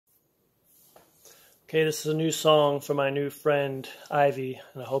Okay, this is a new song for my new friend, Ivy,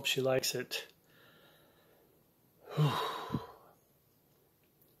 and I hope she likes it.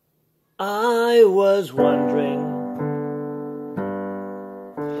 I was wondering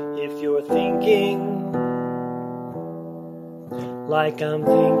if you're thinking like I'm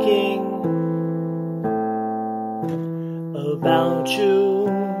thinking about you.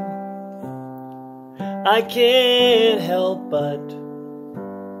 I can't help but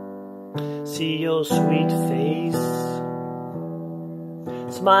see your sweet face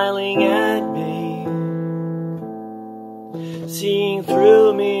smiling at me, seeing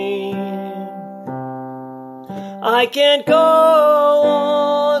through me. I can't go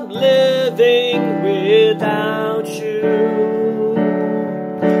on living without you.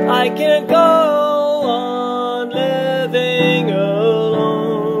 I can't go on living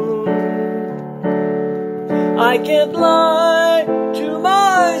alone. I can't lie to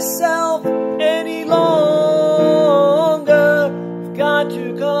myself any longer. You've got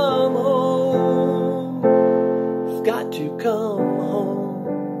to come home. You've got to come home.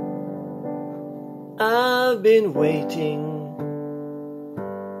 I've been waiting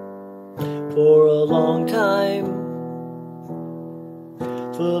for a long time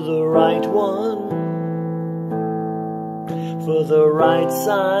for the right one, for the right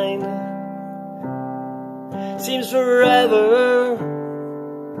sign. Seems forever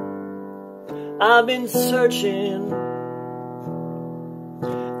I've been searching,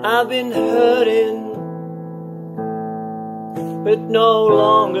 I've been hurting, but no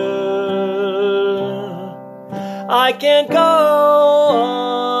longer. I can't go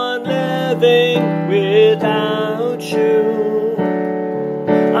on living without you.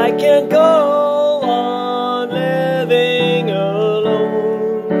 I can't go on living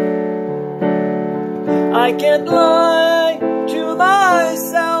alone. I can't lie to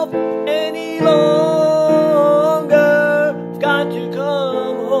myself any longer. You've got to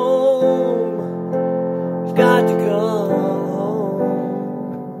come home. You've got to come home.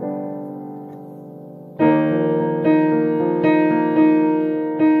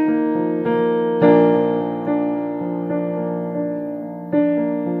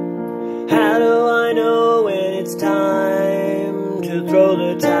 How do I know when it's time to throw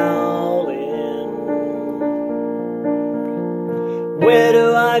the towel in? Where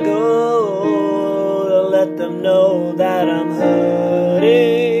do I go to let them know that I'm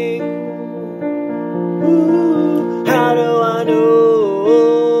hurting? Ooh, how do I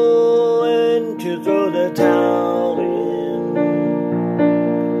know when to throw the towel in?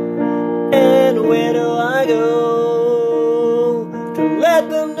 And where do I go to let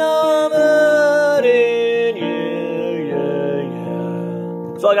them know I'm hurting?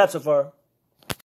 Yeah. That's all I got so far.